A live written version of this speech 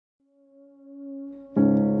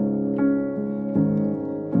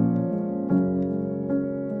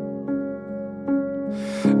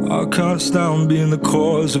I can't stand being the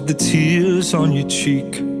cause of the tears on your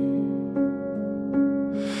cheek.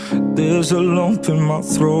 There's a lump in my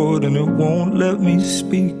throat and it won't let me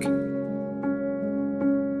speak.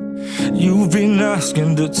 You've been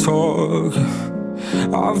asking to talk,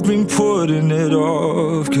 I've been putting it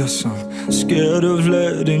off, 'cause I'm scared of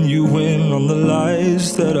letting you in on the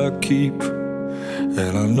lies that I keep.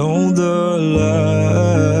 And I know the life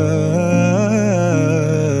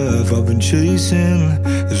I've been chasing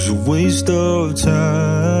is a waste of time.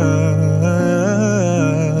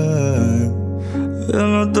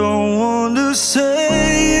 And I don't want to say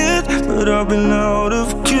it, but I've been out of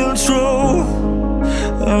control,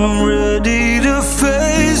 and I'm ready to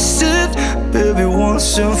face it, baby,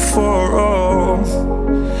 once and for all.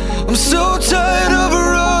 I'm so tired of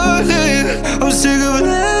running, I'm sick of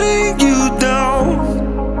letting you down.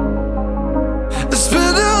 It's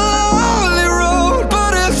been a lonely road,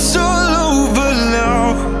 but it's all over now.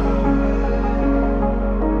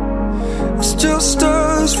 It's just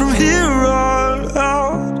us from here on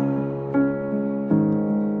out.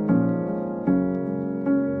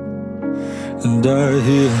 And I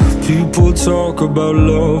hear people talk about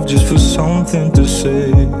love just for something to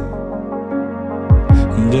say.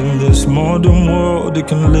 And in this modern world, it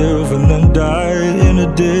can live and then die in a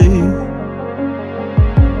day.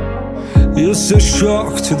 It's a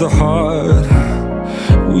shock to the heart,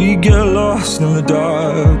 we get lost in the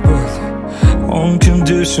dark, but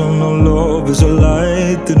unconditional love is a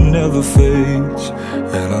light that never fades.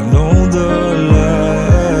 And I know the life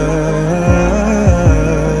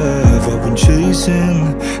I've been chasing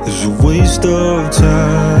is a waste of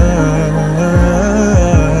time.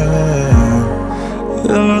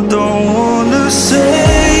 And I don't want to say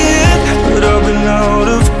it, but I've been out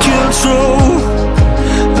of control,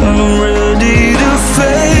 and I'm ready to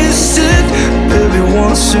face it, baby,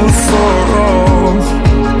 once and for all.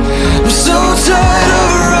 I'm so tired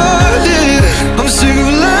of running, I'm sick of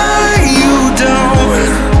letting you down.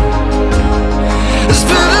 It's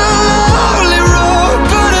been a lonely road,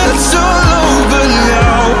 but it's all over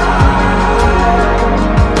now.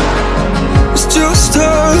 It's just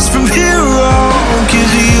us from here on,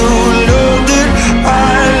 'cause you know that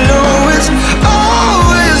I know it's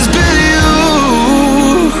always been you,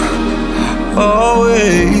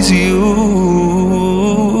 always you.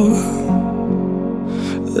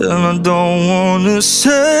 And I don't wanna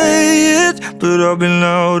say it, but I've been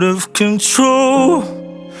out of control,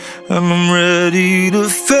 and I'm ready to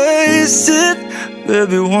face it,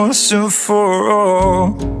 baby, once and for all.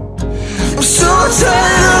 I'm so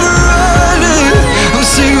tired of running, I'm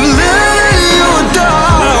sick of living